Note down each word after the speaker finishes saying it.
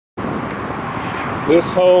This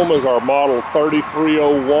home is our model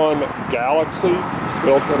 3301 Galaxy. It's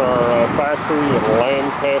built in our factory in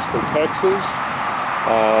Lancaster, Texas.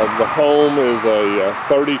 The home is a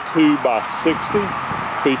 32 by 60.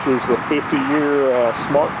 Features the 50-year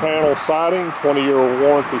smart panel siding, 20-year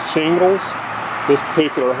warranty shingles. This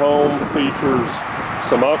particular home features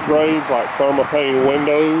some upgrades like thermopane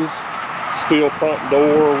windows, steel front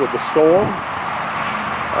door with the storm,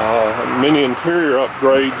 many interior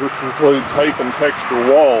upgrades which include tape and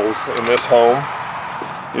texture walls in this home.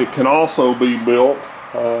 It can also be built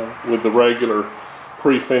with the regular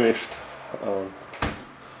pre-finished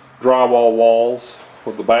drywall walls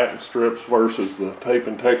with the batten strips versus the tape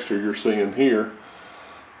and texture you're seeing here.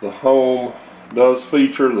 The home does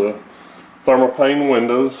feature the thermopane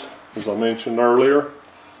windows, as I mentioned earlier.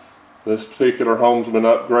 This particular home's been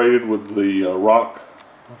upgraded with the rock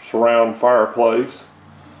surround fireplace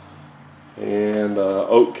and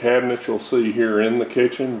oak cabinets you'll see here in the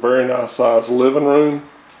kitchen. Very nice sized living room.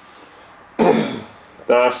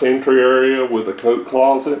 Nice entry area with a coat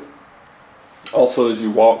closet. Also, as you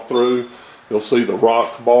walk through, you'll see the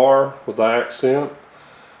rock bar with the accent.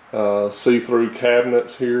 See-through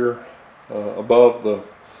cabinets here above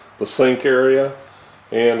the sink area,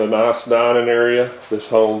 and a nice dining area. This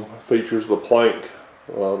home features the plank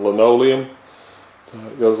linoleum.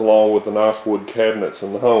 It goes along with the nice wood cabinets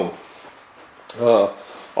in the home.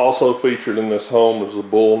 Also featured in this home is the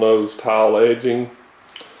bullnose tile edging,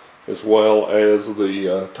 as well as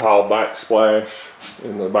the tile backsplash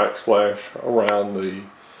and the backsplash around the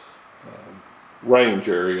range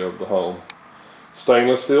area of the home.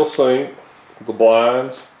 Stainless steel sink, the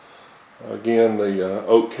blinds. Again, the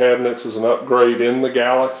oak cabinets is an upgrade in the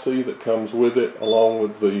Galaxy that comes with it, along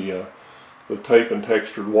with the tape and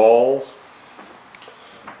textured walls.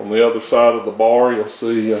 On the other side of the bar, you'll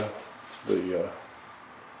see the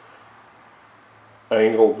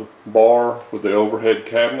angled bar with the overhead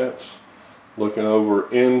cabinets, looking over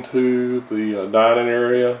into the dining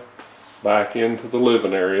area, back into the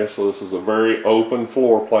living area. So this is a very open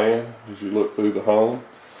floor plan as you look through the home.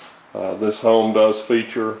 This home does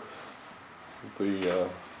feature the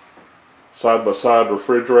side-by-side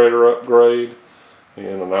refrigerator upgrade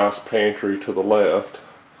and a nice pantry to the left.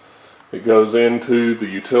 It goes into the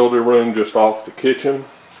utility room just off the kitchen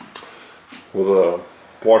with a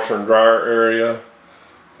washer and dryer area,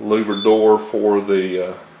 louvered door for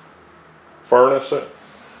the furnace. It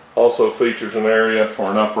also features an area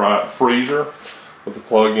for an upright freezer with a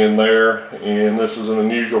plug in there, and this is an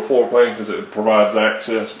unusual floor plan because it provides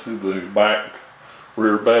access to the back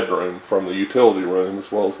rear bedroom from the utility room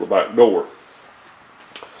as well as the back door.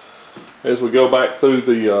 As we go back through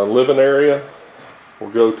the living area, we'll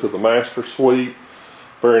go to the master suite.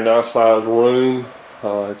 Very nice sized room.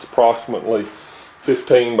 It's approximately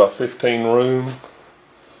 15 by 15 room.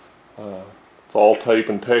 It's all tape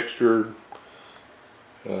and textured.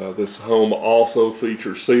 This home also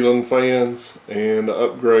features ceiling fans and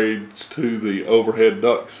upgrades to the overhead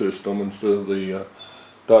duct system instead of the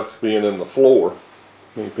ducts being in the floor.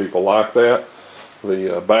 Many people like that.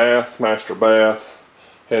 The master bath,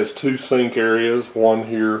 has two sink areas, one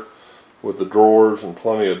here with the drawers and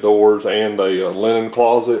plenty of doors and a linen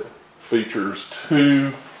closet. Features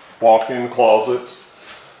two walk-in closets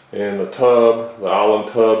and the tub, the island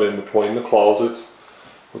tub in between the closets,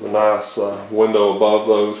 with a nice window above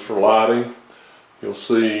those for lighting. You'll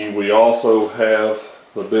see we also have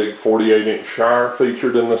the big 48-inch shower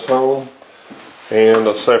featured in this home, and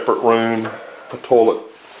a separate room, a toilet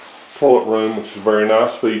room, which is a very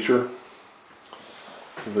nice feature.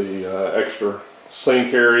 The extra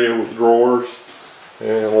sink area with drawers,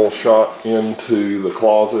 and a little shot into the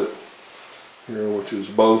closet here, which is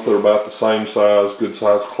both are about the same size, good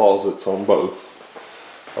sized closets on both.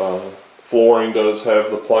 Flooring does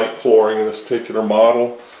have the plank flooring in this particular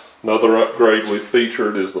model. Another upgrade we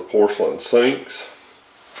featured is the porcelain sinks.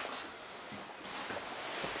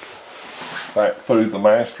 Back through the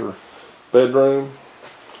master bedroom,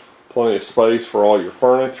 plenty of space for all your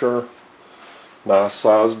furniture. Nice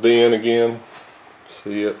sized den again.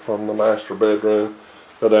 See it from the master bedroom.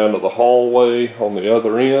 Go down to the hallway on the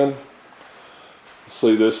other end.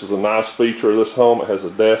 See, this is a nice feature of this home. It has a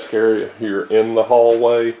desk area here in the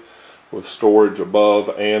hallway with storage above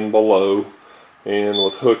and below, and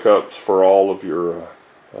with hookups for all of your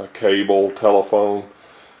cable, telephone,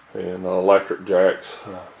 and electric jacks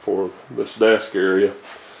for this desk area.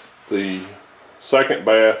 The second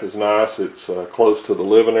bath is nice. It's close to the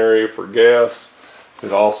living area for guests.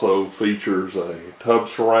 It also features a tub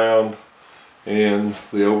surround and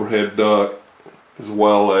the overhead duct, as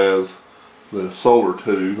well as the solar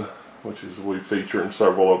tube, which is we feature in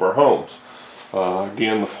several of our homes.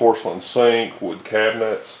 Again, the porcelain sink, wood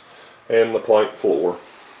cabinets, and the plank floor.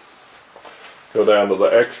 Go down to the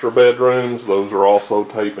extra bedrooms. Those are also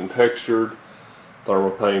tape and textured.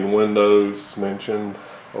 Thermopane windows, as mentioned.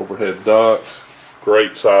 Overhead ducts.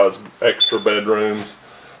 Great size extra bedrooms.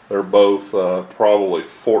 They're both probably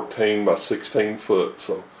 14 by 16 foot,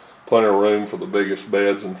 so plenty of room for the biggest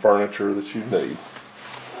beds and furniture that you need.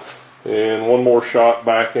 And one more shot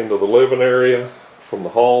back into the living area from the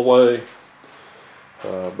hallway,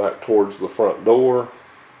 back towards the front door.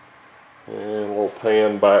 And we'll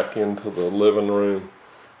pan back into the living room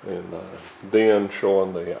and then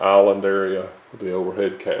showing the island area with the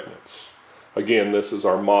overhead cabinets. Again, this is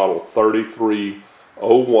our model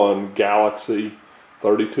 3301 Galaxy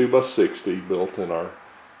 32 by 60 built in our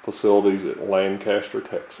facilities at Lancaster,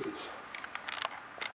 Texas.